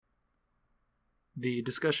The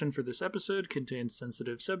discussion for this episode contains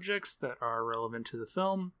sensitive subjects that are relevant to the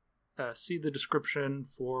film. See the description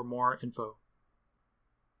for more info.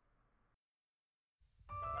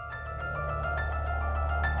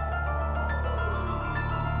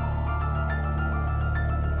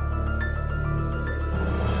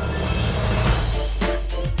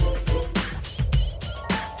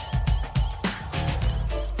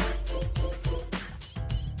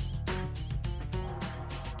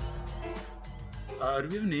 Do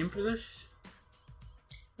we have a name for this?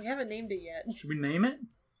 We haven't named it yet. Should we name it?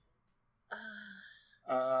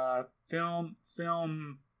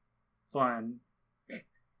 Film fun.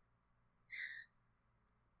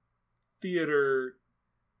 Theater.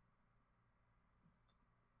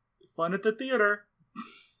 Fun at the theater.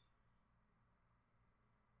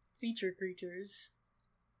 Feature creatures.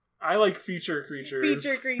 I like feature creatures.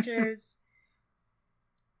 Feature creatures.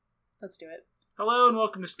 Let's do it. Hello and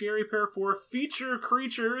welcome to Scary Pair for Feature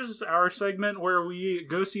Creatures, our segment where we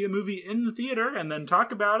go see a movie in the theater and then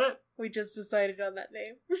talk about it. We just decided on that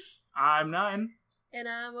name. I'm Nine. And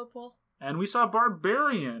I'm Opal. And we saw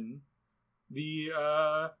Barbarian, the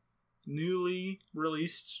newly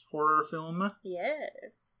released horror film. Yes.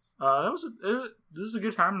 This is a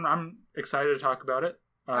good time. I'm excited to talk about it.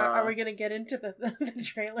 Are we going to get into the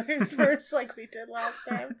trailers first like we did last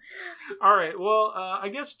time? All right. Well, I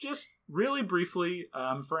guess just really briefly,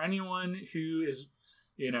 for anyone who is,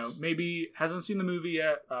 maybe hasn't seen the movie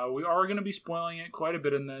yet, we are going to be spoiling it quite a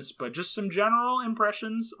bit in this, but just some general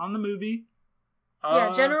impressions on the movie.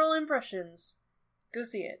 General impressions. Go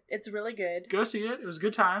see it. It's really good. Go see it. It was a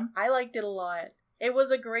good time. I liked it a lot. It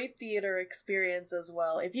was a great theater experience as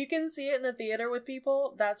well. If you can see it in a theater with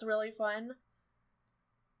people, that's really fun.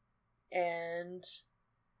 And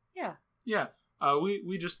yeah.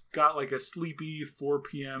 We just got like a sleepy 4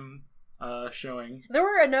 p.m. Showing. There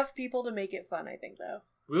were enough people to make it fun, I think, though.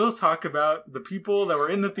 We'll talk about the people that were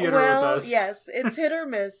in the theater with us. Yes, it's hit or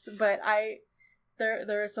miss, but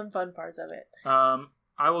there are some fun parts of it.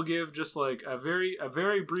 I will give just like a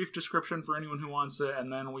very brief description for anyone who wants it,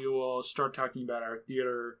 and then we will start talking about our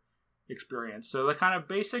theater experience. So the kind of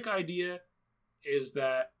basic idea is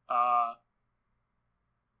that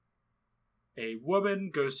a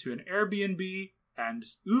woman goes to an Airbnb, and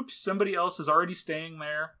oops, somebody else is already staying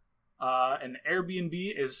there. An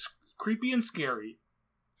Airbnb is creepy and scary.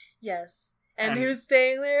 Yes. And who's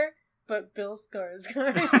staying there? But Bill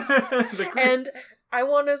Skarsgård. And I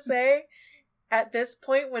want to say, at this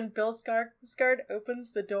point, when Bill Skarsgård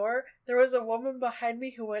opens the door, there was a woman behind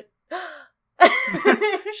me who went,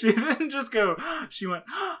 She didn't just go, she went,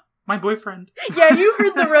 my boyfriend. Yeah, you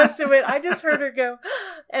heard the rest of it. I just heard her go,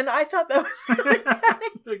 and I thought that was really funny.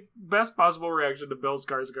 The best possible reaction to Bill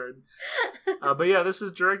Skarsgård. But yeah, this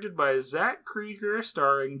is directed by Zach Krieger,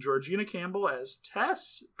 starring Georgina Campbell as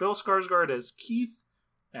Tess, Bill Skarsgård as Keith,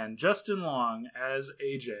 and Justin Long as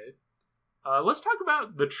AJ. Let's talk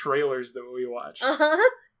about the trailers that we watched.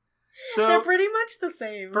 So, they're pretty much the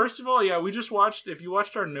same. First of all, yeah, we just watched, if you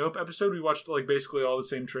watched our Nope episode, we watched like basically all the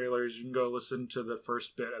same trailers. You can go listen to the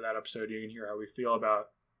first bit of that episode. You can hear how we feel about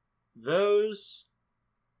those.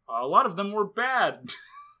 A lot of them were bad.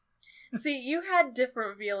 See, you had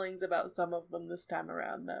different feelings about some of them this time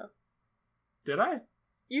around, though. Did I?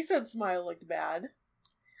 You said Smile looked bad.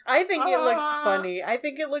 I think it looks funny. I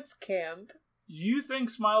think it looks camp. You think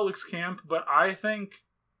Smile looks camp, but I think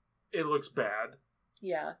it looks bad.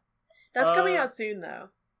 Yeah. That's coming out soon, though.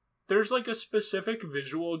 There's like a specific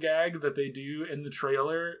visual gag that they do in the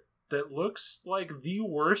trailer that looks like the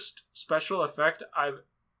worst special effect I've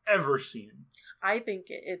ever seen. I think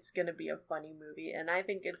it's going to be a funny movie, and I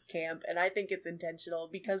think it's camp, and I think it's intentional,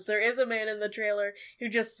 because there is a man in the trailer who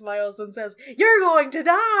just smiles and says, "You're going to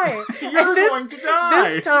die!" Going to die!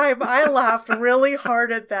 This time, I laughed really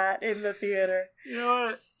hard at that in the theater. You know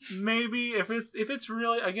what? Maybe if it's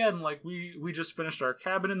really, again, like we just finished our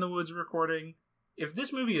Cabin in the Woods recording. If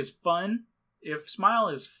this movie is fun, if Smile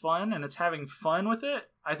is fun and it's having fun with it,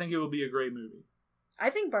 I think it will be a great movie. I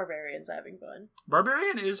think Barbarian's having fun.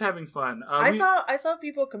 Barbarian is having fun. I saw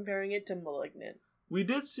people comparing it to Malignant. We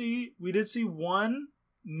did see one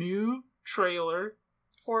new trailer.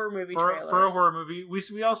 Horror movie trailer. For a horror movie.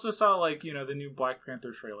 We also saw like, the new Black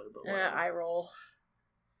Panther trailer, but eye roll.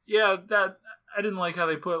 Yeah, that I didn't like how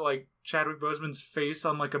they put like Chadwick Boseman's face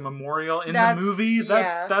on like a memorial in the movie.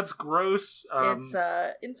 That's gross. It's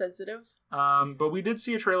insensitive. But we did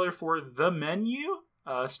see a trailer for The Menu,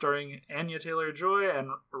 starring Anya Taylor-Joy and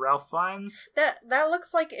Ralph Fiennes. That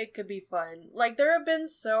looks like it could be fun. Like, there have been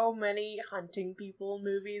so many hunting people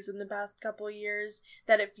movies in the past couple of years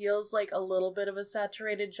that it feels like a little bit of a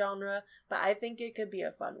saturated genre, but I think it could be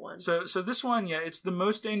a fun one. So this one, it's the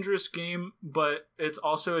most dangerous game, but it's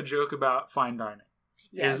also a joke about fine dining.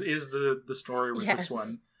 Yes. Is the story with this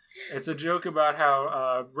one. It's a joke about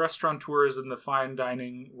how restaurateurs in the fine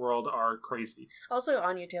dining world are crazy. Also,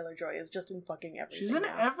 Anya Taylor-Joy is just in fucking everything. She's in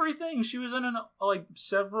everything. She was in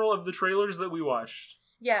several of the trailers that we watched.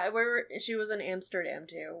 Yeah, she was in Amsterdam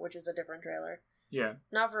too, which is a different trailer. Yeah.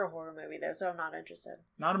 Not for a horror movie though, so I'm not interested.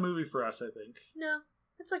 Not a movie for us, I think. No,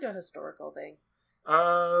 it's like a historical thing.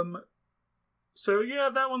 So yeah,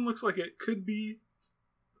 that one looks like it could be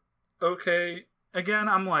okay. Again,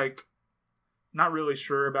 I'm like not really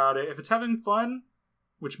sure about it. If it's having fun,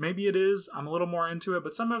 which maybe it is, I'm a little more into it,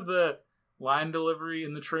 but some of the line delivery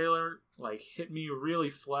in the trailer like hit me really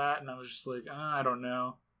flat, and I was just like, I don't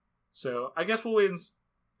know. So I guess we'll wait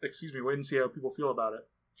and see how people feel about it.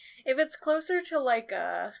 If it's closer to like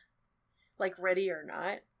Ready or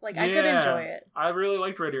Not, I could enjoy it. I really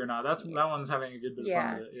liked Ready or Not. That one's having a good bit of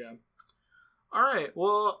fun with it. Yeah. All right.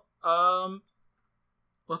 Well,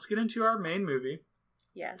 let's get into our main movie.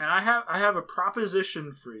 Yes. And I have a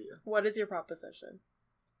proposition for you. What is your proposition?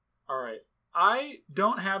 All right. I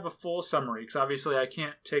don't have a full summary because obviously I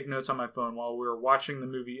can't take notes on my phone while we were watching the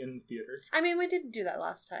movie in the theater. I mean, we didn't do that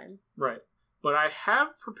last time. Right. But I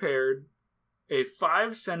have prepared a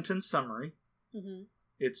 5-sentence summary. Mm-hmm.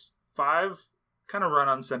 It's 5 kind of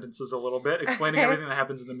run-on sentences a little bit, explaining everything that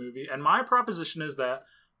happens in the movie. And my proposition is that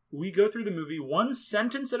we go through the movie one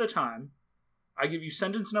sentence at a time. I give you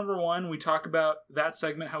sentence number 1. We talk about that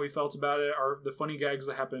segment, how we felt about it, the funny gags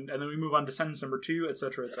that happened, and then we move on to sentence number 2,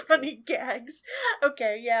 etc., etc. Funny gags.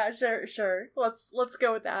 Okay, yeah, sure. Let's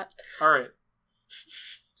go with that. All right.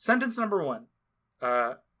 Sentence number 1.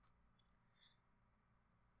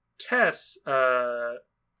 Tess,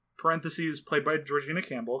 parentheses, played by Georgina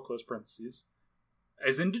Campbell, close parentheses,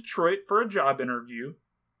 is in Detroit for a job interview,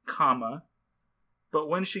 comma, but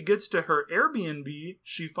when she gets to her Airbnb,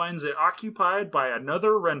 she finds it occupied by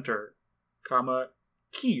another renter, comma,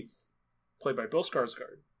 Keith, played by Bill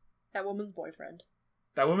Skarsgård. That woman's boyfriend.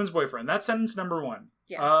 That's sentence number 1.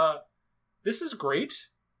 Yeah. This is great.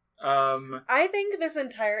 I think this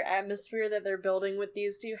entire atmosphere that they're building with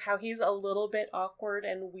these two, how he's a little bit awkward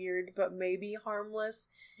and weird, but maybe harmless,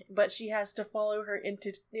 but she has to follow her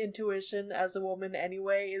intuition as a woman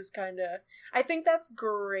anyway, is kind of... I think that's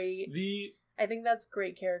great. I think that's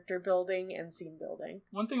great character building and scene building.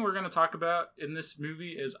 One thing we're going to talk about in this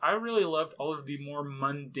movie is I really loved all of the more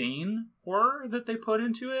mundane horror that they put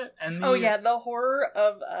into it. And the horror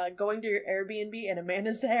of going to your Airbnb and a man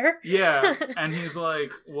is there. Yeah, and he's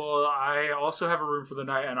like, well, I also have a room for the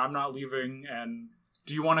night and I'm not leaving, and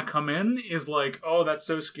do you want to come in? Is like, oh, that's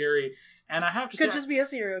so scary. And I have to say, could just be a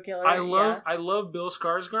serial killer. I love Bill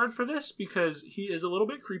Skarsgård for this because he is a little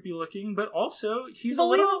bit creepy looking, but also he's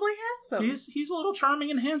believably handsome. He's a little charming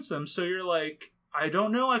and handsome. So you're like, I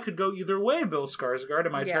don't know, I could go either way, Bill Skarsgård.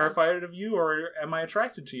 Am I terrified of you or am I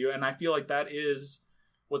attracted to you? And I feel like that is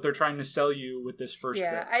what they're trying to sell you with this first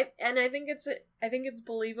bit. I think it's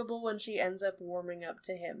believable when she ends up warming up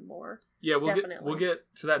to him more. Yeah, we'll get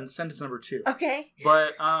to that in sentence number 2. Okay.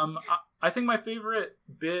 But I think my favorite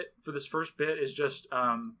bit for this first bit is just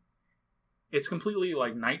it's completely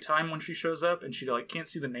like nighttime when she shows up and she like can't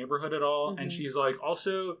see the neighborhood at all, and she's like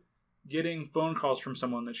also getting phone calls from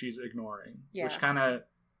someone that she's ignoring, which kind of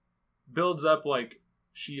builds up like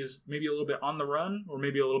she is maybe a little bit on the run or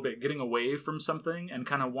maybe a little bit getting away from something and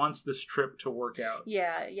kind of wants this trip to work out.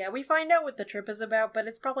 Yeah, we find out what the trip is about, but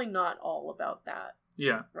it's probably not all about that.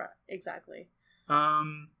 Yeah. Right, exactly. All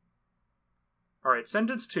right,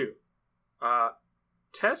 sentence 2.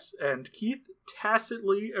 Tess and Keith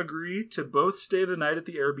tacitly agree to both stay the night at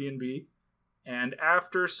the Airbnb, and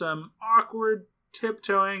after some awkward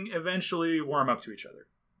tiptoeing, eventually warm up to each other.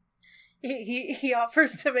 He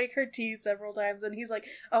offers to make her tea several times, and he's like,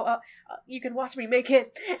 you can watch me make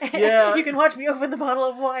it. Yeah. You can watch me open the bottle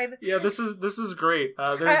of wine. Yeah, this is great.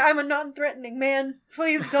 I'm a non-threatening man.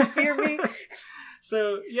 Please don't fear me.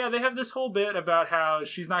 So, yeah, they have this whole bit about how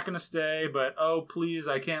she's not going to stay, but, oh, please,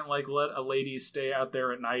 I can't, like, let a lady stay out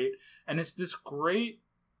there at night. And it's this great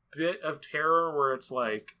bit of terror where it's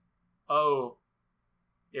like, oh,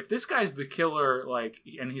 if this guy's the killer, like,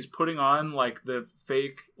 and he's putting on, like, the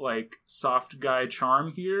fake, like, soft guy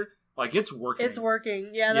charm here, Like, it's working. It's working.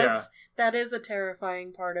 Yeah, that is a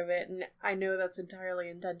terrifying part of it, and I know that's entirely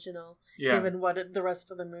intentional, given what the rest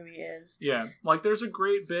of the movie is. Yeah, like, there's a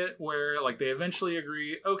great bit where, like, they eventually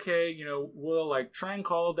agree, okay, we'll, like, try and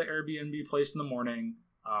call the Airbnb place in the morning.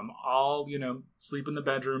 I'll, sleep in the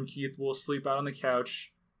bedroom. Keith will sleep out on the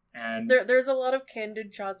couch. And there's a lot of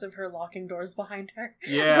candid shots of her locking doors behind her.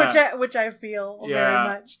 Yeah. Which I feel very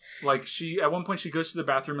much. Like, at one point she goes to the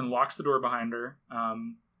bathroom and locks the door behind her.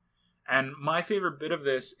 And my favorite bit of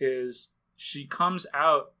this is she comes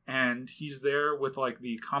out and he's there with, like,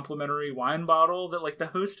 the complimentary wine bottle that, like, the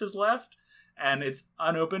host has left. And it's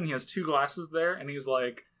unopened. He has 2 glasses there. And he's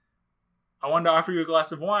like, I wanted to offer you a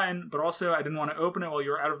glass of wine, but also I didn't want to open it while you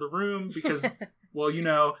were out of the room because, well,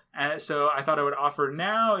 and so I thought I would offer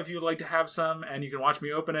now if you'd like to have some and you can watch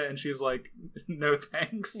me open it. And she's like, no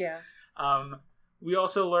thanks. Yeah. We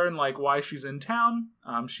also learn, like, why she's in town.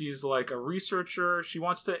 She's, like, a researcher. She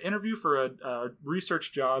wants to interview for a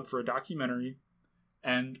research job for a documentary.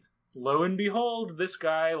 And lo and behold, this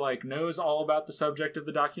guy, like, knows all about the subject of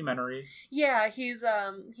the documentary. Yeah, he's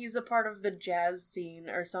a part of the jazz scene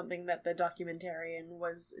or something that the documentarian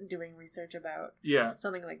was doing research about. Yeah.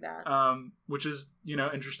 Something like that. Which is,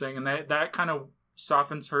 interesting. And that kind of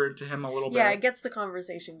softens her to him a little bit. Yeah, it gets the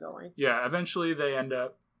conversation going. Yeah, eventually they end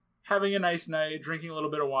up having a nice night, drinking a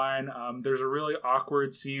little bit of wine. There's a really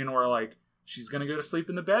awkward scene where, like, she's gonna go to sleep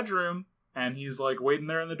in the bedroom, and he's, like, waiting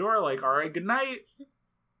there in the door, like, all right, good night.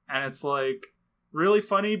 And it's, like, really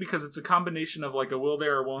funny because it's a combination of, like, a will they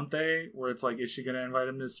or won't they, where it's like, is she gonna invite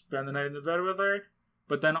him to spend the night in the bed with her?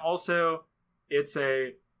 But then also,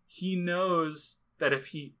 he knows that if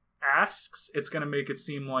he asks, it's gonna make it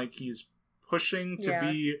seem like he's pushing to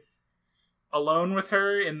be alone with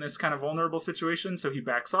her in this kind of vulnerable situation, so he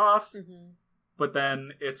backs off. Mm-hmm. But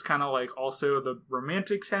then it's kind of, like, also the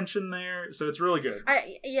romantic tension there, so it's really good.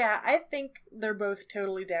 I think they're both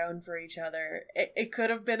totally down for each other. It could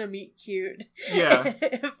have been a meet cute. Yeah.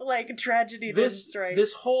 If, like, tragedy didn't strike.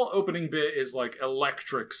 This whole opening bit is, like,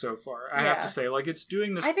 electric so far, I have to say. Like, it's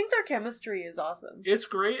doing this... I think their chemistry is awesome. It's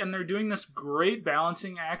great, and they're doing this great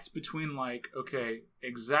balancing act between, like, okay,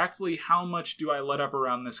 exactly how much do I let up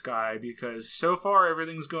around this guy? Because so far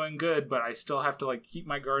everything's going good, but I still have to, like, keep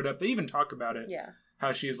my guard up. They even talk about it. Yeah.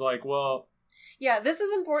 How she's like, well... Yeah, this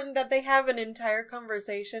is important that they have an entire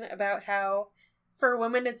conversation about how, for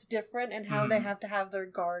women, it's different and how they have to have their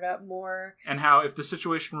guard up more. And how if the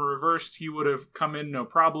situation were reversed, he would have come in no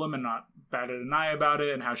problem and not batted an eye about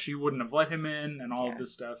it, and how she wouldn't have let him in, and all of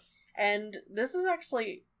this stuff. And this is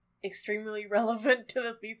actually extremely relevant to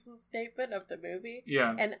the thesis statement of the movie.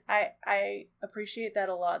 Yeah. And I appreciate that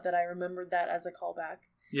a lot, that I remembered that as a callback.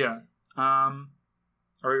 Yeah. Are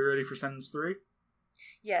we ready for sentence 3?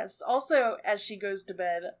 Yes. Also, as she goes to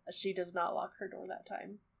bed, she does not lock her door that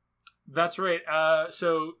time. That's right.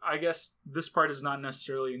 So I guess this part is not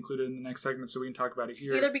necessarily included in the next segment, so we can talk about it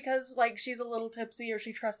here. Either because, like, she's a little tipsy or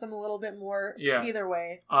she trusts him a little bit more. Yeah. Either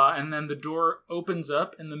way. And then the door opens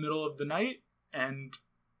up in the middle of the night, and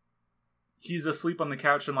he's asleep on the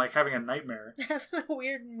couch and, like, having a nightmare. Having a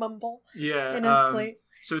weird mumble. Yeah. In his sleep.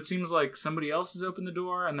 So it seems like somebody else has opened the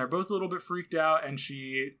door, and they're both a little bit freaked out, and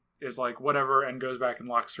she is like, whatever, and goes back and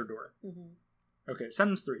locks her door. Mm-hmm. Okay,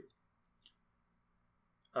 sentence 3.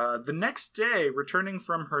 The next day, returning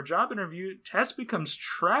from her job interview, Tess becomes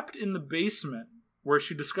trapped in the basement, where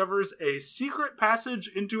she discovers a secret passage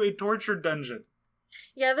into a torture dungeon.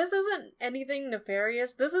 Yeah, this isn't anything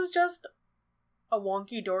nefarious. This is just a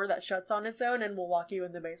wonky door that shuts on its own and will lock you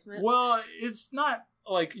in the basement. Well, it's not,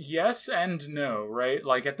 like, yes and no, right?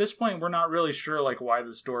 Like, at this point, we're not really sure, like, why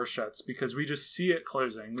this door shuts, because we just see it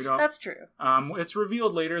closing. We don't. That's true. It's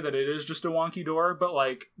revealed later that it is just a wonky door, but,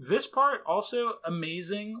 like, this part also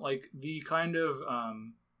amazing. Like, the kind of.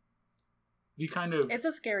 It's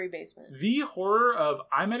a scary basement. The horror of,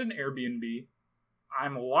 I'm at an Airbnb,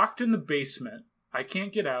 I'm locked in the basement, I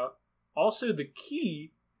can't get out. Also, the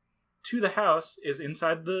key to the house is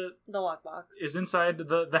inside the lockbox. Is inside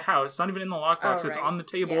the house. It's not even in the lockbox. It's on the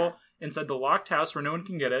table inside the locked house where no one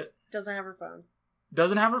can get it. Doesn't have her phone.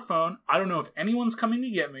 Doesn't have her phone. I don't know if anyone's coming to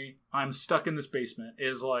get me. I'm stuck in this basement.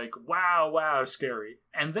 Is like, wow, scary.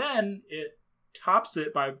 And then it tops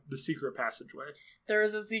it by the secret passageway. There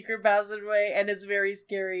is a secret passageway, and it's very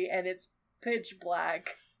scary, and it's pitch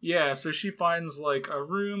black. Yeah, so she finds, like, a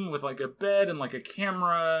room with, like, a bed and, like, a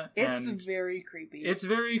camera. It's very creepy. It's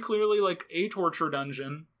very clearly, like, a torture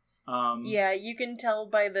dungeon. Yeah, you can tell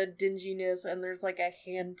by the dinginess, and there's, like, a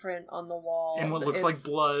handprint on the wall. And what looks like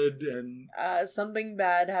blood, and... something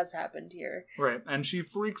bad has happened here. Right, and she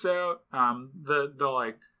freaks out.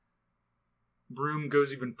 room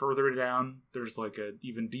goes even further down. There's like a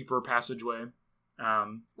even deeper passageway.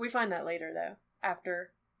 We find that later though,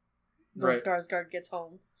 after Bill Skarsgård gets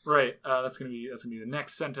home. Right. That's gonna be the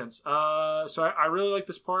next sentence. So I really like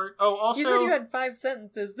this part. Oh, also, you said you had 5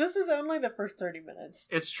 sentences. This is only the first 30 minutes.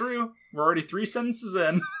 It's true. We're already 3 sentences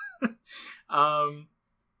in.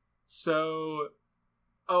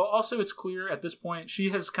 Also, it's clear at this point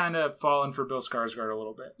she has kind of fallen for Bill Skarsgård a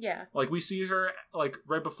little bit. Yeah. Like, we see her, like,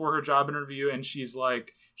 right before her job interview, and she's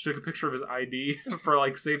like, she took a picture of his ID for,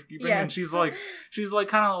 like, safekeeping, yes. And she's like,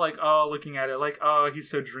 kind of like, oh, looking at it, like, oh, he's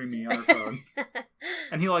so dreamy on her phone.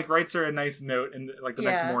 And he, like, writes her a nice note in, like, the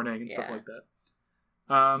next morning and stuff like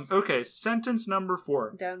that. Okay, sentence number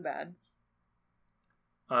 4. Down bad.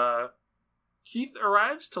 Keith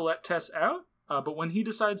arrives to let Tess out, but when he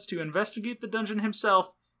decides to investigate the dungeon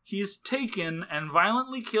himself, he is taken and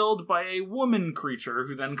violently killed by a woman creature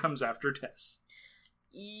who then comes after Tess.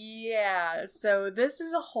 Yeah, so this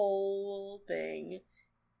is a whole thing.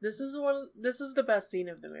 This is the best scene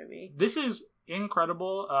of the movie. This is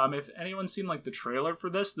incredible. If anyone's seen like the trailer for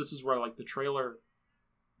this is where like the trailer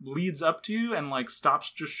leads up to and like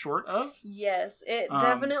stops just short of. Yes, it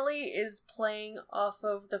definitely is playing off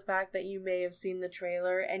of the fact that you may have seen the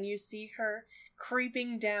trailer and you see her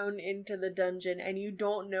creeping down into the dungeon and you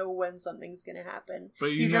don't know when something's gonna happen. But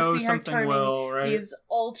you know just see something her will, right? These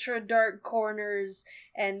ultra dark corners,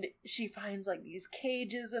 and she finds like these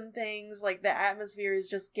cages and things. Like the atmosphere is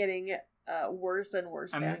just getting worse and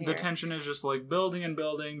worse down here. And the tension is just like building and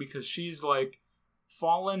building because she's like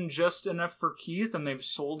fallen just enough for Keith, and they've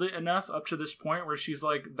sold it enough up to this point where she's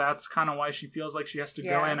like, that's kind of why she feels like she has to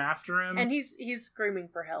go in after him. And he's screaming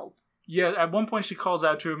for help. Yeah, at one point she calls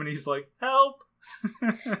out to him and he's like, help!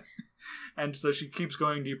 And so she keeps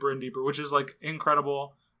going deeper and deeper, which is like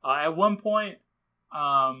incredible. At one point,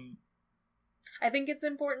 I think it's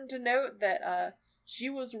important to note that she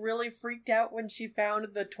was really freaked out when she found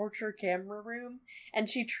the torture camera room, and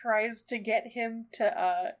she tries to get him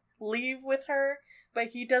to leave with her, but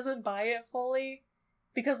he doesn't buy it fully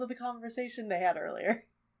because of the conversation they had earlier.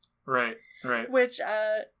 Right. Which,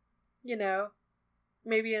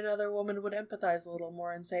 maybe another woman would empathize a little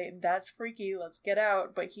more and say, that's freaky, let's get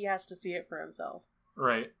out, but he has to see it for himself.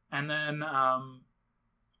 Right. And then,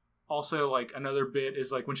 also, like, another bit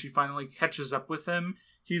is, like, when she finally catches up with him,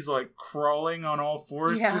 he's, like, crawling on all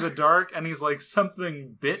fours through the dark, and he's like,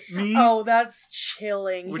 something bit me. Oh, that's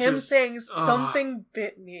chilling. Him saying, something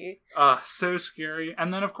bit me. So scary.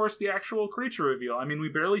 And then, of course, the actual creature reveal. I mean, we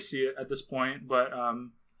barely see it at this point, but,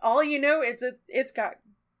 all you know, it's got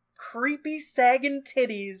creepy sagging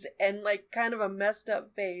titties and like kind of a messed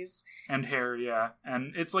up face and hair,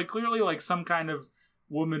 and it's like clearly like some kind of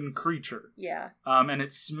woman creature, and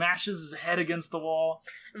it smashes his head against the wall.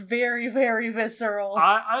 Very, very visceral.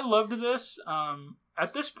 I loved this.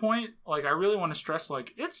 At this point, like, I really want to stress,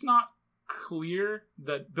 like, it's not clear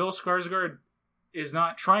that Bill Skarsgård is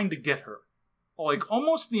not trying to get her, like,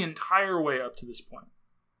 almost the entire way up to this point.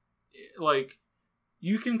 Like,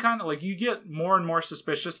 you can kind of, like, you get more and more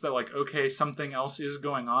suspicious that, like, okay, something else is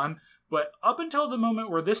going on. But up until the moment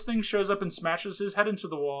where this thing shows up and smashes his head into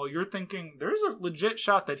the wall, you're thinking, there's a legit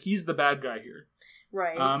shot that he's the bad guy here.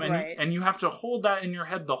 Right, and you have to hold that in your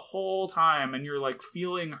head the whole time, and you're, like,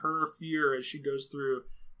 feeling her fear as she goes through.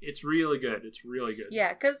 It's really good.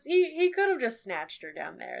 Yeah, because he could have just snatched her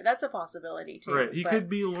down there. That's a possibility, too. Right, he could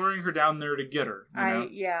be luring her down there to get her.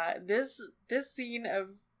 This scene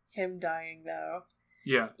of him dying, though...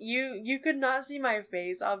 Yeah. You could not see my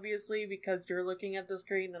face, obviously, because you're looking at the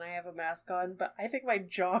screen and I have a mask on, but I think my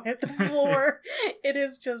jaw hit the floor.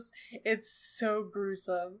 It's so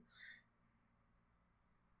gruesome.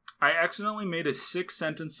 I accidentally made a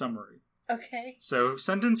 6-sentence summary. Okay. So,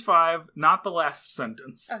 sentence 5, not the last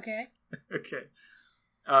sentence. Okay. Okay.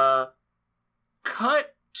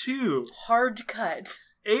 Cut 2. Hard cut.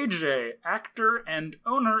 AJ, actor and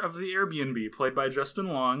owner of the Airbnb, played by Justin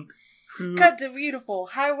Long, who... Cut to beautiful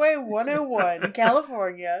Highway 101,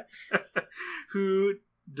 California. Who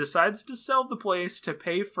decides to sell the place to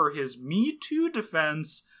pay for his Me Too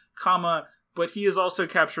defense, but he is also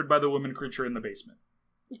captured by the woman creature in the basement.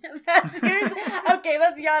 That's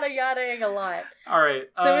yada-yadaing a lot. Alright.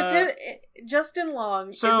 So Justin Long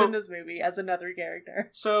is in this movie as another character.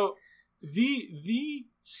 So, the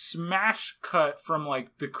smash cut from,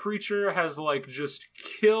 like, the creature has, like, just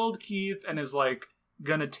killed Keith and is, like,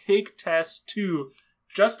 gonna take Tess to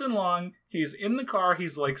Justin Long. He's in the car,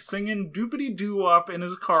 he's like singing doopity doo-wop in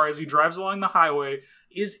his car as he drives along the highway,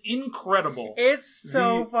 is incredible. It's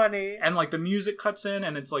so funny. And like the music cuts in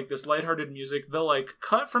and it's like this lighthearted music. They'll like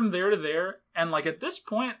cut from there to there, and like at this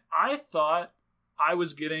point I thought I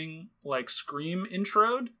was getting, like, Scream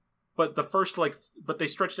introed, but but they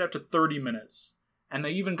stretched it out to 30 minutes. And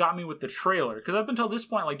they even got me with the trailer. Because up until this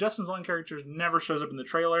point, like, Justin Long character never shows up in the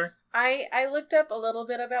trailer. I looked up a little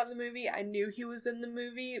bit about the movie. I knew he was in the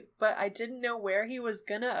movie, but I didn't know where he was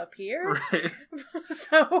gonna appear. Right.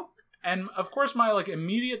 So... And, of course, my, like,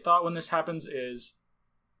 immediate thought when this happens is,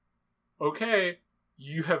 okay,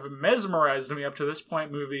 you have mesmerized me up to this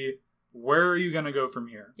point, movie. Where are you gonna go from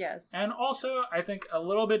here? Yes. And also, I think a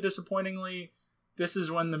little bit disappointingly, this is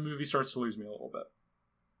when the movie starts to lose me a little bit.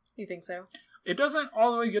 You think so? It doesn't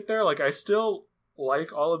all the way get there. Like, I still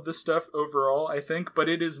like all of this stuff overall, I think, but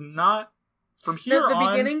it is not, from here the on...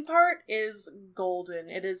 The beginning part is golden.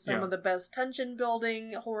 It is some of the best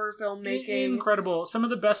tension-building, horror filmmaking. Incredible. Some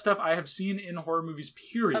of the best stuff I have seen in horror movies,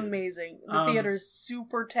 period. Amazing. The theater's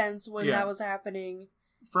super tense when that was happening.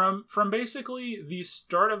 From basically the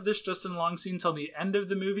start of this Justin Long scene till the end of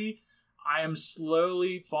the movie, I am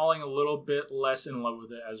slowly falling a little bit less in love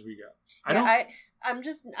with it as we go. I'm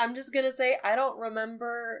just gonna say I don't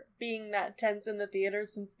remember being that tense in the theater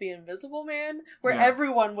since The Invisible Man, where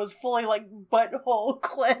everyone was fully like butthole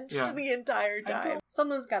clenched the entire time.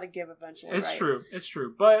 Something's got to give eventually. It's true. It's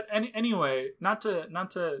true. But anyway, not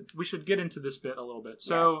to. We should get into this bit a little bit.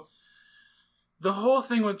 So, the whole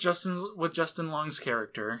thing with Justin Long's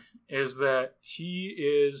character is that he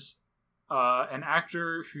is an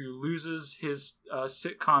actor who loses his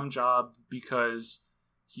sitcom job because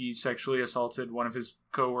he sexually assaulted one of his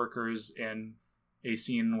coworkers in a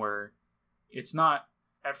scene where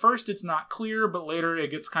at first it's not clear, but later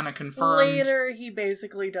it gets kind of confirmed. Later he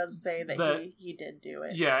basically does say that he did do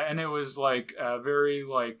it. Yeah, and it was like a very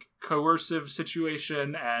like coercive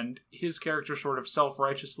situation, and his character sort of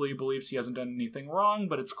self-righteously believes he hasn't done anything wrong,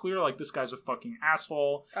 but it's clear like this guy's a fucking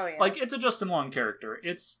asshole. Oh yeah. Like, it's a Justin Long character.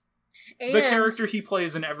 It's the character he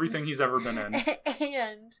plays in everything he's ever been in.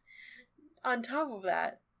 And on top of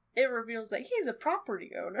that, it reveals that he's a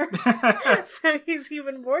property owner. So he's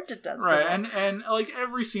even more detestable. Right, and like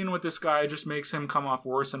every scene with this guy just makes him come off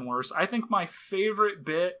worse and worse. I think my favorite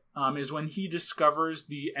bit is when he discovers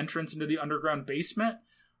the entrance into the underground basement,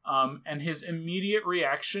 and his immediate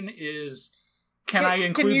reaction is, Can I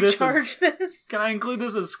include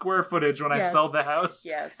this as square footage when I sell the house?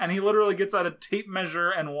 Yes. And he literally gets out a tape measure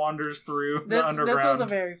and wanders through the underground. This was a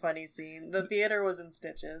very funny scene. The theater was in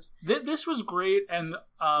stitches. This was great, and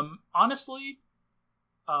honestly,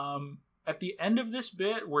 at the end of this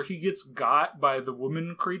bit where he gets got by the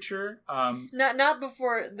woman creature, not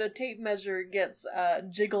before the tape measure gets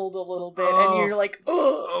jiggled a little bit, and you're like,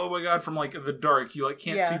 oh my god! From like the dark, you like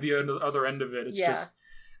can't see the other end of it. It's just.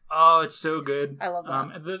 Oh, it's so good. I love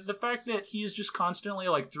that. The fact that he's just constantly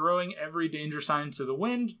like throwing every danger sign to the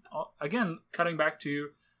wind. Again, cutting back to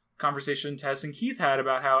conversation Tess and Keith had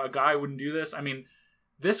about how a guy wouldn't do this. I mean,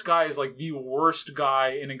 this guy is like the worst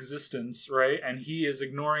guy in existence, right? And he is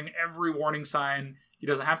ignoring every warning sign. He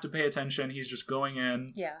doesn't have to pay attention. He's just going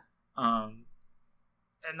in. Yeah. And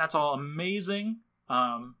that's all amazing.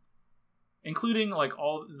 Including like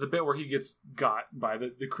all the bit where he gets got by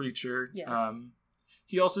the creature. Yes.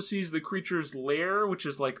 He also sees the creature's lair, which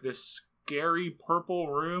is like this scary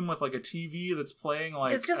purple room with like a TV that's playing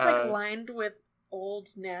like... It's just like lined with old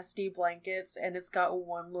nasty blankets, and it's got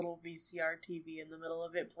one little VCR TV in the middle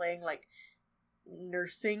of it playing like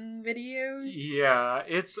nursing videos. Yeah,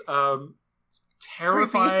 it's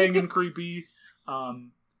terrifying and creepy.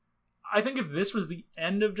 I think if this was the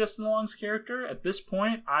end of Justin Long's character, at this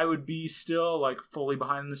point, I would be still like fully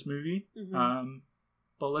behind this movie. Mm-hmm.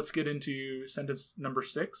 But let's get into sentence number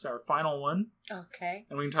 6, our final one. Okay.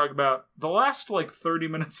 And we can talk about the last, like, 30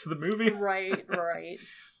 minutes of the movie. Right.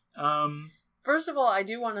 First of all, I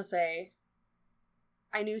do want to say,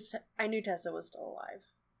 I knew Tessa was still alive.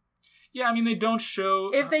 Yeah, I mean, they don't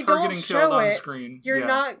show if they her don't getting show killed on it, screen. You're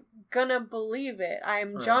not gonna believe it.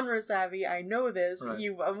 I'm genre savvy. I know this. Right.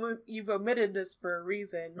 You've omitted this for a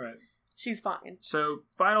reason. Right. She's fine. So,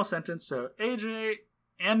 final sentence. So, AJ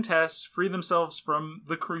and Tess free themselves from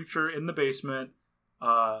the creature in the basement,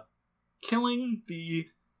 killing the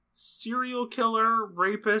serial killer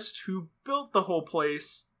rapist who built the whole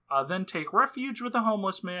place, then take refuge with the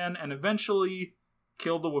homeless man, and eventually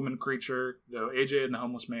kill the woman creature, though AJ and the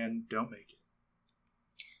homeless man don't make it.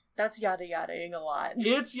 That's yada-yadaing a lot.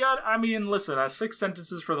 It's yada... I mean, listen, 6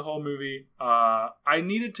 sentences for the whole movie. I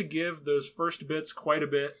needed to give those first bits quite a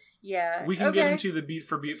bit. Yeah. We can get into the beat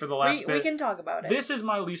for the last bit. We can talk about it. This is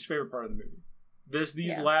my least favorite part of the movie.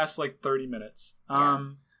 These last like 30 minutes.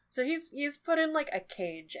 So he's put in like a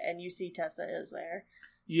cage, and you see Tessa is there.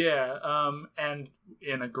 Yeah, and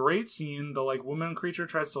in a great scene, the like woman creature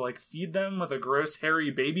tries to like feed them with a gross hairy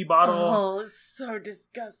baby bottle. Oh, it's so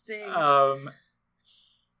disgusting.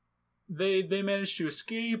 They manage to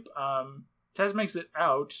escape. Tess makes it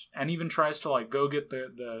out and even tries to like go get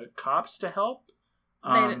the cops to help.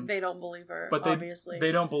 They don't believe her, but obviously.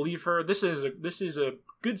 They don't believe her. This is a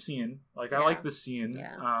good scene. Like, I like this scene.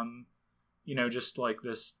 Yeah. Just like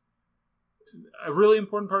this. A really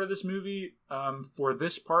important part of this movie, for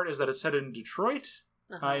this part, is that it's set in Detroit,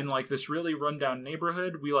 in like this really rundown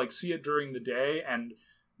neighborhood. We like see it during the day, and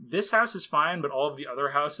this house is fine, but all of the other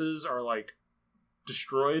houses are like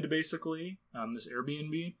destroyed, basically. This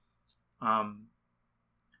Airbnb.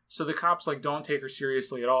 So the cops like don't take her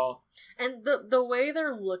seriously at all. And the way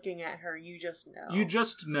they're looking at her, you just know. You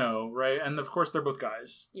just know, right? And of course they're both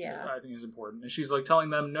guys. Yeah. I think is important. And she's like telling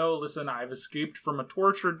them, "No, listen, I've escaped from a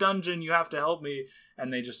torture dungeon. You have to help me."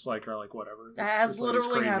 And they just like are like, "Whatever." This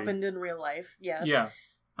literally happened in real life. Yes. Yeah.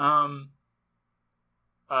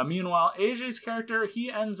 Meanwhile, AJ's character,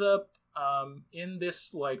 he ends up in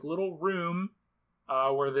this like little room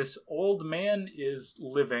where this old man is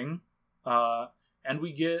living. And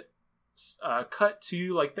we get cut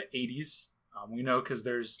to like the 80s. We know because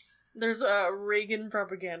there's Reagan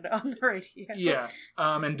propaganda on the radio. Yeah.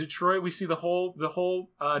 And Detroit, we see the whole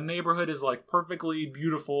neighborhood is like perfectly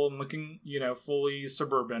beautiful and looking, fully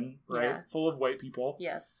suburban, right? Yeah. Full of white people.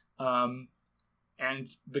 Yes. And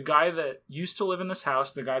the guy that used to live in this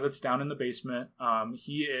house, the guy that's down in the basement,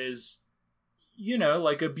 he is,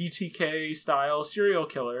 like a BTK style serial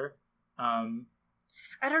killer.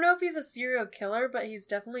 I don't know if he's a serial killer, but he's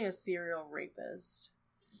definitely a serial rapist.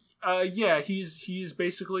 Yeah, he's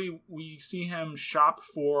basically, we see him shop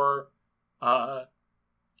for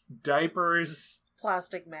diapers,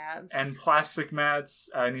 plastic mats,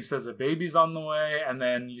 and he says a baby's on the way, and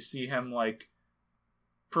then you see him like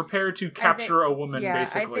prepare to capture a woman. Yeah,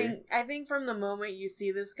 basically. I think from the moment you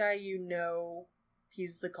see this guy,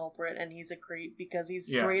 he's the culprit and he's a creep because he's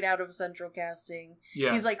straight out of Central Casting.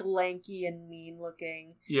 Yeah. He's like lanky and mean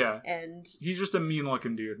looking. Yeah. And he's just a mean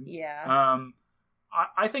looking dude. Yeah.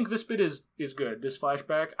 I think this bit is good, this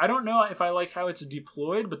flashback. I don't know if I like how it's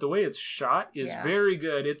deployed, but the way it's shot is very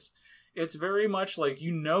good. It's very much like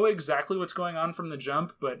exactly what's going on from the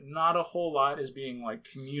jump, but not a whole lot is being like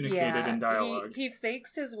communicated in dialogue. He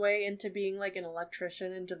fakes his way into being like an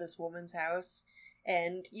electrician into this woman's house.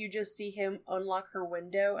 And you just see him unlock her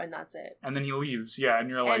window, and that's it. And then he leaves,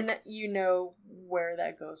 and you're like... And you know where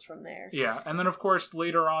that goes from there. Yeah, and then, of course,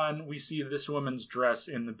 later on, we see this woman's dress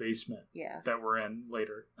in the basement. Yeah. That we're in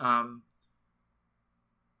later.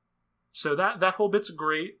 So that whole bit's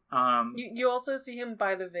great. You also see him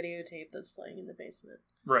buy the videotape that's playing in the basement.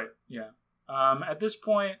 Right, yeah. At this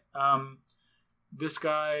point, this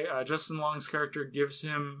guy, Justin Long's character, gives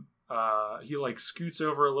him... he like scoots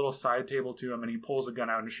over a little side table to him and he pulls a gun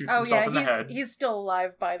out and shoots himself in the head. He's still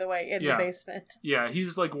alive, by the way, in the basement. Yeah,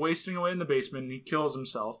 he's like wasting away in the basement and he kills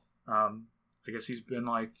himself. I guess he's been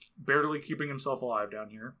like barely keeping himself alive down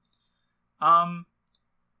here.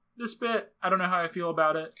 This bit, I don't know how I feel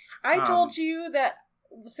about it. I told you that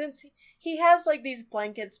since he has like these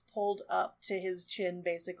blankets pulled up to his chin,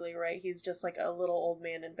 basically, right? He's just like a little old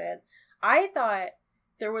man in bed. I thought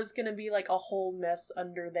there was gonna be like a whole mess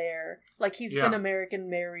under there. Like he's been American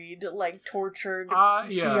married, like tortured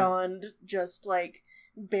beyond just like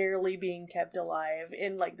barely being kept alive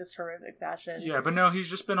in like this horrific fashion. Yeah, but no, he's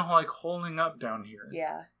just been like holding up down here.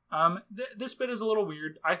 Yeah. This bit is a little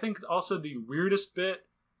weird. I think also the weirdest bit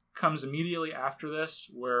comes immediately after this,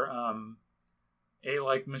 where a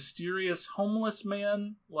like mysterious homeless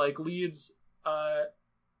man like leads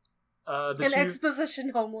exposition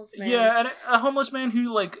homeless man. Yeah, and a homeless man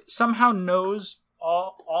who like somehow knows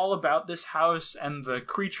all about this house and the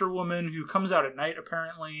creature woman who comes out at night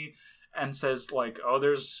apparently and says like, "Oh,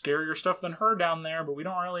 there's scarier stuff than her down there," but we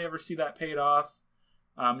don't really ever see that paid off.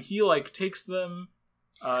 He like takes them.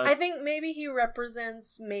 I think maybe he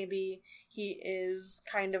is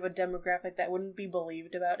kind of a demographic that wouldn't be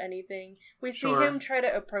believed about anything. We see him try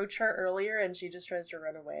to approach her earlier and she just tries to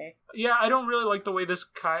run away. Yeah, I don't really like the way this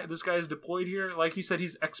guy is deployed here. Like you said,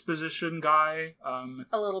 he's exposition guy.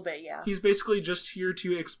 A little bit, yeah. He's basically just here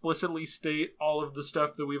to explicitly state all of the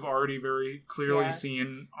stuff that we've already very clearly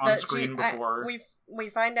seen on screen before.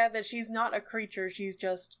 We find out that she's not a creature, she's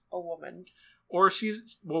just a woman. Or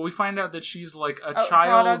we find out that she's like a child...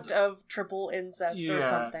 product of triple incest or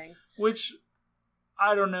something. Which,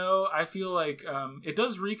 I don't know, I feel like it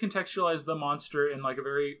does recontextualize the monster in like a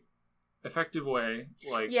very effective way.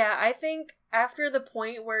 Like, yeah, I think after the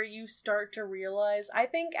point where you start to realize... I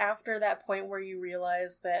think after that point where you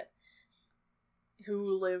realize that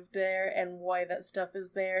who lived there and why that stuff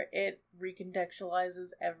is there, it recontextualizes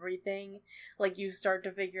everything. Like, you start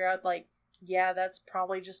to figure out, like, yeah, that's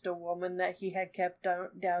probably just a woman that he had kept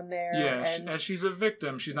down there. Yeah, and she's a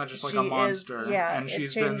victim. She's not just like a monster. And it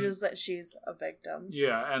changes that she's a victim.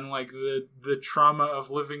 Yeah, and like the trauma of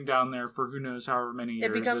living down there for who knows however many years.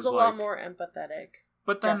 It becomes a lot more empathetic.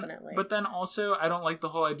 But then, definitely. But then also, I don't like the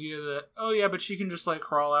whole idea that, oh yeah, but she can just like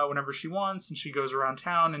crawl out whenever she wants, and she goes around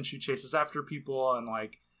town and she chases after people, and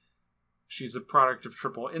like she's a product of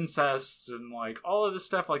triple incest, and like all of this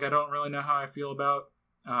stuff. Like, I don't really know how I feel about.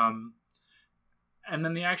 And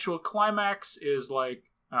then the actual climax is like...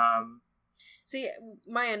 See,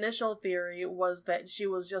 my initial theory was that she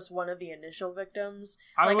was just one of the initial victims.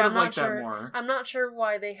 I would have liked that more. I'm not sure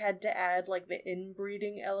why they had to add, like, the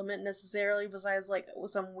inbreeding element necessarily, besides, like,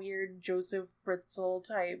 some weird Joseph Fritzl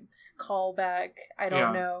type callback. I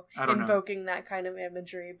don't know. Invoking that kind of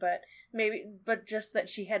imagery, but just that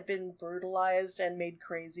she had been brutalized and made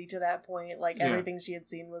crazy to that point. Like, everything she had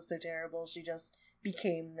seen was so terrible, she just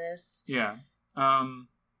became this. Yeah.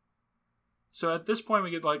 So at this point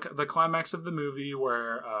we get like the climax of the movie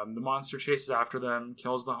where the monster chases after them,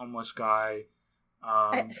 kills the homeless guy.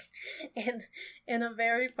 In a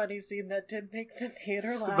very funny scene that did make the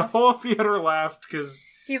theater laugh. The whole theater laughed because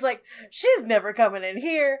he's like, she's never coming in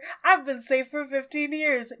here. I've been safe for 15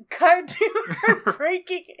 years. Cut to her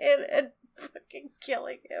breaking in and fucking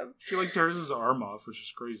killing him. She like tears his arm off, which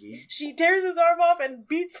is crazy. She tears his arm off and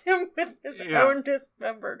beats him with his own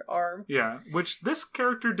dismembered arm. Yeah, which this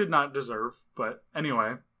character did not deserve, but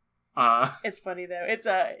anyway. It's funny though. It's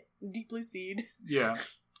a Deep Blue Seed. Yeah.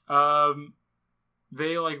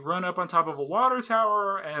 They like run up on top of a water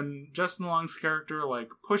tower, and Justin Long's character like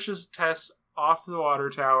pushes Tess off the water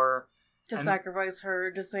tower to sacrifice her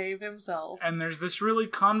to save himself. And there's this really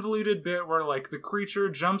convoluted bit where like the creature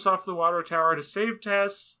jumps off the water tower to save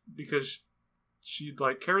Tess because she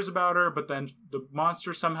like cares about her, but then the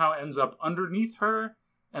monster somehow ends up underneath her,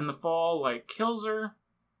 and the fall like kills her.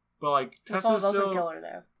 But like Tess is still doesn't kill her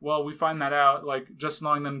though. Well, we find that out. Like Justin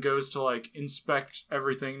Long then goes to like inspect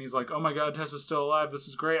everything, and he's like, "Oh my god, Tess is still alive. This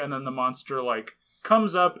is great." And then the monster like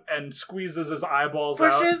comes up and squeezes his eyeballs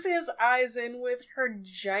out. Pushes his eyes in with her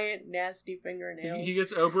giant nasty fingernails. He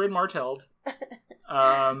gets Oberyn martelled.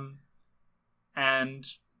 And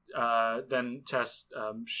then Tess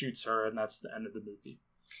shoots her, and that's the end of the movie.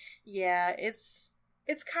 Yeah, it's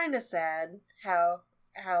kind of sad how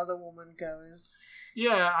the woman goes.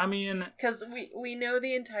 Yeah, I mean... Because we know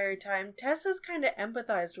the entire time Tess has kind of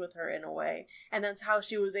empathized with her in a way, and that's how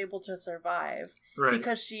she was able to survive. Right.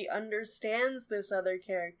 Because she understands this other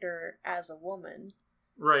character as a woman.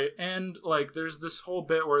 Right, and, like, there's this whole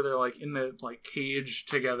bit where they're, like, in the, like, cage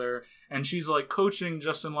together, and she's, like, coaching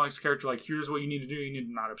Justin Long's character, like, here's what you need to do, you need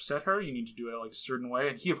to not upset her, you need to do it, like, a certain way,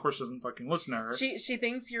 and he, of course, doesn't fucking listen to her. She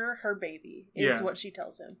thinks you're her baby, is what she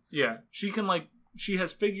tells him. Yeah, she can, like... She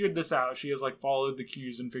has figured this out. She has, like, followed the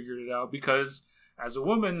cues and figured it out because, as a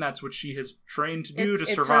woman, that's what she has trained to do to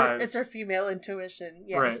survive. It's her female intuition,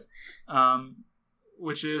 yes. Right.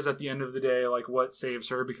 Which is, at the end of the day, like, what saves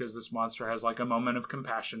her because this monster has, like, a moment of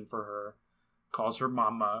compassion for her, calls her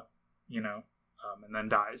mama, you know, and then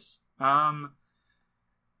dies.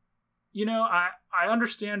 You know, I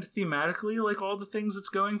understand thematically, like, all the things it's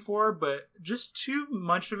going for, but just too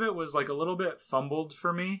much of it was, like, a little bit fumbled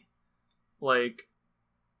for me. Like,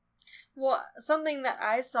 well, something that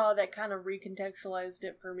I saw that kind of recontextualized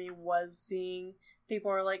it for me was seeing people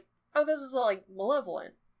are like, oh, this is like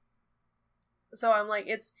malevolent. So I'm like,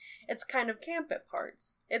 it's kind of camp at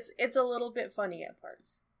parts. It's a little bit funny at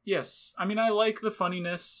parts. Yes, I mean, I like the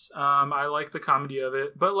funniness. I like the comedy of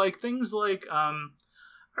it, but like things like, I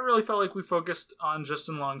really felt like we focused on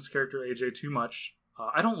Justin Long's character AJ too much.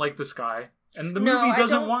 I don't like this guy. And the movie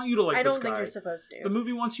doesn't want you to like this guy. I don't think you're supposed to. The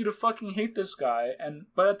movie wants you to fucking hate this guy,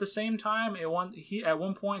 but at the same time, at one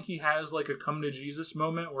point he has like a come to Jesus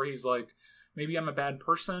moment where he's like, maybe I'm a bad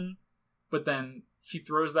person, but then he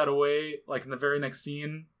throws that away like in the very next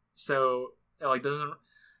scene. So it like doesn't.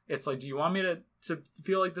 It's like, do you want me to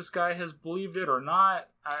feel like this guy has believed it or not?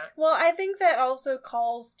 Well, I think that also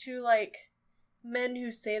calls to like men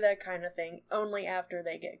who say that kind of thing only after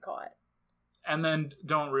they get caught. And then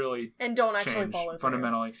don't actually follow through.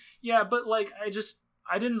 Fundamentally. Yeah, but like I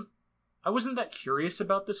wasn't that curious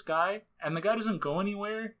about this guy, and the guy doesn't go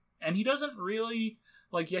anywhere, and he doesn't really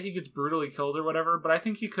like, yeah, he gets brutally killed or whatever, but I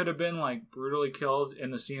think he could have been like brutally killed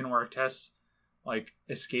in the scene where Tess like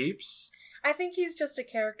escapes. I think he's just a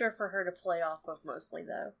character for her to play off of mostly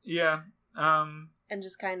though. Yeah. And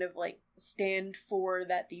just kind of like stand for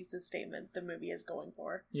that thesis statement the movie is going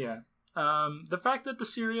for. Yeah. The fact that the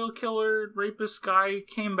serial killer rapist guy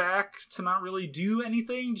came back to not really do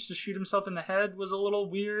anything, just to shoot himself in the head, was a little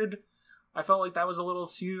weird. I felt like that was a little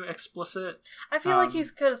too explicit. I feel like he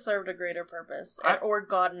could have served a greater purpose, or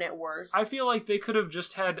gotten it worse. I feel like they could have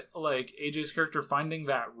just had, like, AJ's character finding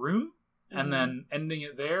that room, and then ending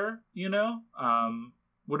it there, you know?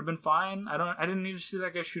 Would have been fine. I didn't need to see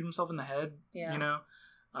that guy shoot himself in the head, you know?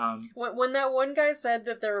 When that one guy said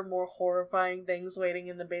that there were more horrifying things waiting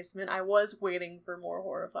in the basement, I was waiting for more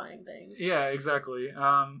horrifying things. Yeah, exactly.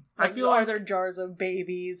 I feel like, are there jars of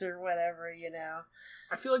babies or whatever, you know?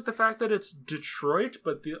 I feel like the fact that it's Detroit,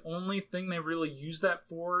 but the only thing they really use that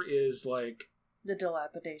for is, like, the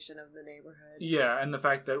dilapidation of the neighborhood. Yeah, and the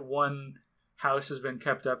fact that one house has been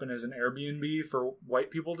kept up and is an Airbnb for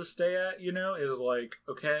white people to stay at, you know, is like,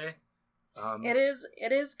 okay.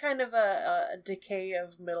 It is kind of a decay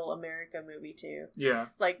of middle America movie too. Yeah.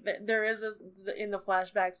 Like there is in the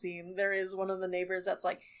flashback scene, there is one of the neighbors that's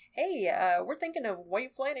like, "Hey, we're thinking of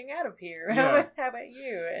white flighting out of here. Yeah. How about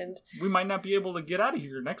you?" And we might not be able to get out of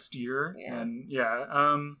here next year. Yeah.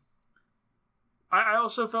 And I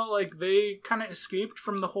also felt like they kind of escaped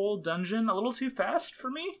from the whole dungeon a little too fast for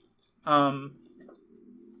me. Well,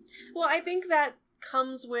 I think that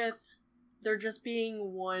comes with there just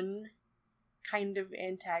being one kind of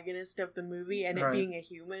antagonist of the movie and it being a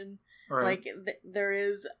human. Like there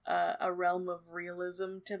is a realm of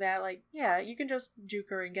realism to that. Like, yeah, you can just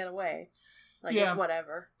juke her and get away. Like, it's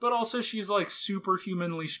whatever. But also she's like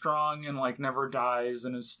superhumanly strong and like never dies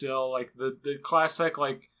and is still like the classic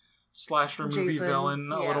like slasher movie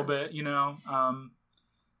villain a little bit, you know.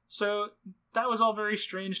 So that was all very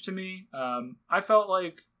strange to me. I felt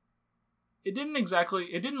like it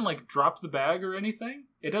didn't like drop the bag or anything.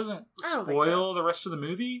 It doesn't spoil the rest of the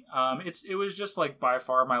movie. It was just like by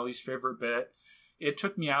far my least favorite bit. It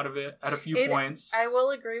took me out of it at a few points. I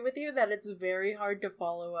will agree with you that it's very hard to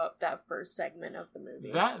follow up that first segment of the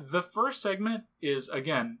movie. The first segment is,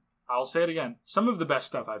 again, I'll say it again, some of the best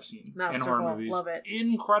stuff I've seen in horror movies. Love it.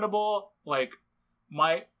 Incredible. Like,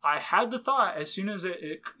 I had the thought as soon as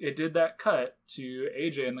it did that cut to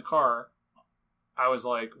AJ in the car, I was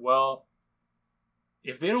like, well,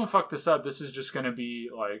 if they don't fuck this up, this is just going to be,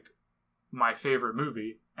 like, my favorite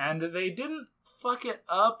movie. And they didn't fuck it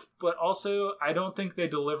up, but also I don't think they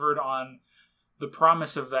delivered on the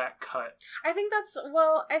promise of that cut. I think that's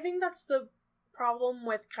the problem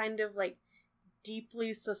with kind of, like,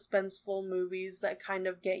 deeply suspenseful movies that kind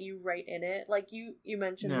of get you right in it. Like, you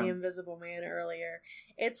mentioned The Invisible Man earlier.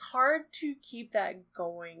 It's hard to keep that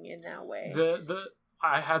going in that way.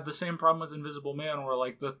 I had the same problem with Invisible Man, where,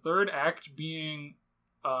 like, the third act being...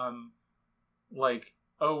 like,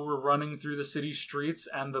 oh, we're running through the city streets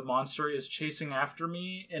and the monster is chasing after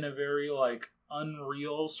me in a very, like,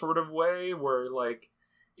 unreal sort of way where, like,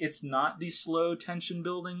 it's not the slow tension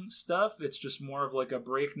building stuff. It's just more of, like, a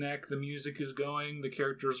breakneck. The music is going. The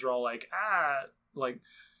characters are all like, like,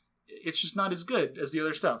 it's just not as good as the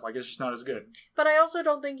other stuff. Like, it's just not as good. But I also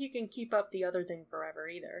don't think you can keep up the other thing forever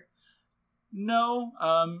either. No,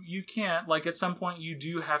 you can't. Like, at some point you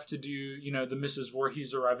do have to do, you know, the Mrs.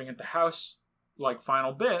 Voorhees arriving at the house, like,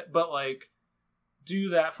 final bit, but, like, do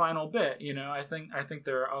that final bit, you know? I think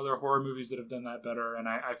there are other horror movies that have done that better, and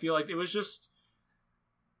I feel like it was just...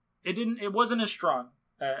 It wasn't as strong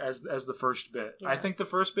as the first bit. Yeah. I think the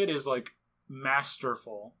first bit is, like,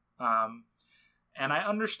 masterful. And I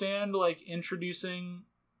understand, like, introducing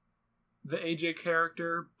the AJ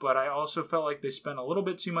character, but I also felt like they spent a little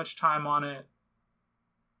bit too much time on it,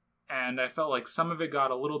 and I felt like some of it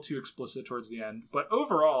got a little too explicit towards the end. But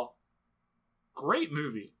overall, great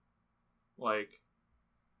movie. Like,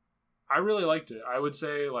 I really liked it. I would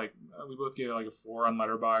say, like, we both gave it like a 4 on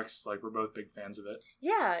Letterboxd. Like, we're both big fans of it.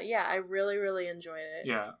 Yeah, I really, really enjoyed it.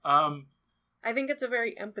 Yeah. I think it's a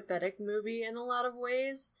very empathetic movie in a lot of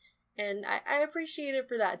ways, and I appreciate it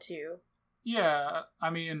for that too. Yeah, I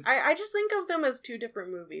mean... I just think of them as two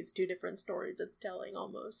different movies, two different stories it's telling,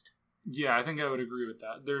 almost. Yeah, I think I would agree with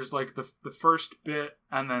that. There's, like, the first bit,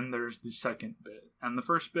 and then there's the second bit. And the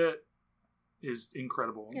first bit is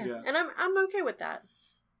incredible. Yeah. And I'm okay with that.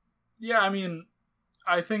 Yeah, I mean,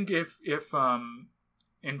 I think if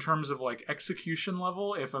in terms of, like, execution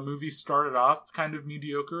level, if a movie started off kind of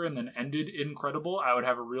mediocre and then ended incredible, I would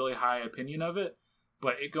have a really high opinion of it.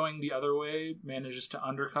 But it going the other way manages to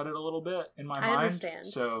undercut it a little bit in my mind. I understand.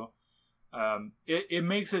 So it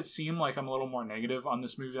makes it seem like I'm a little more negative on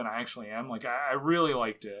this movie than I actually am. Like, I really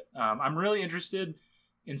liked it. I'm really interested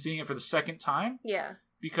in seeing it for the second time. Yeah.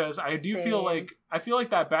 Because I do feel like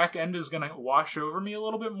that back end is going to wash over me a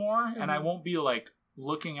little bit more. Mm-hmm. And I won't be, like,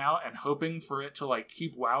 looking out and hoping for it to, like,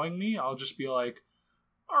 keep wowing me. I'll just be like,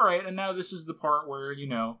 all right, and now this is the part where, you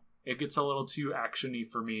know, it gets a little too action-y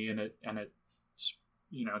for me, and it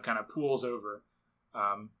you know, kind of pools over.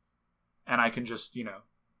 And I can just, you know,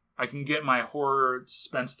 I can get my horror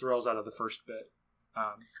suspense thrills out of the first bit.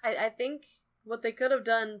 I think what they could have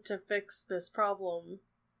done to fix this problem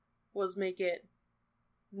was make it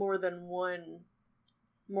more than one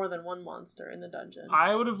monster in the dungeon.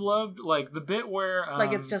 I would have loved, like, the bit where...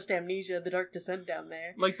 like, it's just Amnesia, the Dark Descent down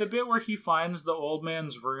there. Like, the bit where he finds the old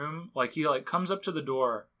man's room, like, he, like, comes up to the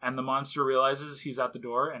door, and the monster realizes he's at the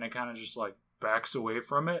door, and it kind of just, like, backs away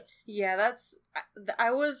from it. Yeah, that's...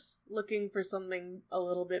 I was looking for something a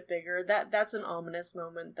little bit bigger. That's an ominous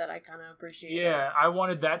moment that I kind of appreciate. Yeah, I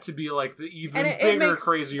wanted that to be, like, the even bigger,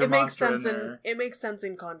 crazier monster in there. It makes sense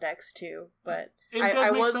in context, too, but...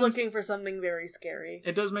 I was looking for something very scary.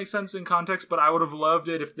 It does make sense in context, but I would have loved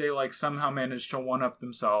it if they, like, somehow managed to one-up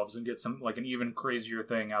themselves and get some, like, an even crazier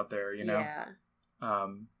thing out there, you know? Yeah.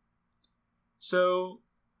 So,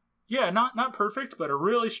 yeah, not perfect, but a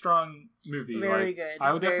really strong movie. Very good.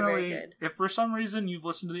 I would definitely, very good. If for some reason you've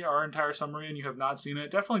listened to our entire summary and you have not seen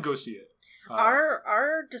it, definitely go see it.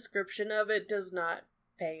 Our description of it does not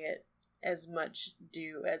pay it as much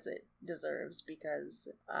due as it deserves because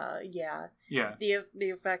the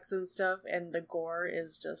effects and stuff and the gore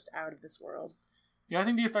is just out of this world. Yeah, I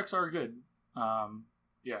think the effects are good.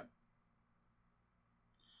 Yeah.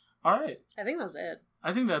 All right. I think that's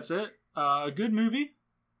it. A good movie.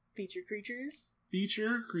 Feature creatures.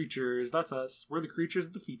 That's us. We're the creatures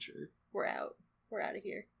of the feature. We're out of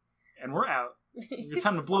here. And we're out. It's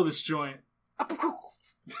time to blow this joint.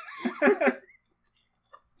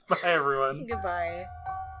 Bye, everyone. Goodbye.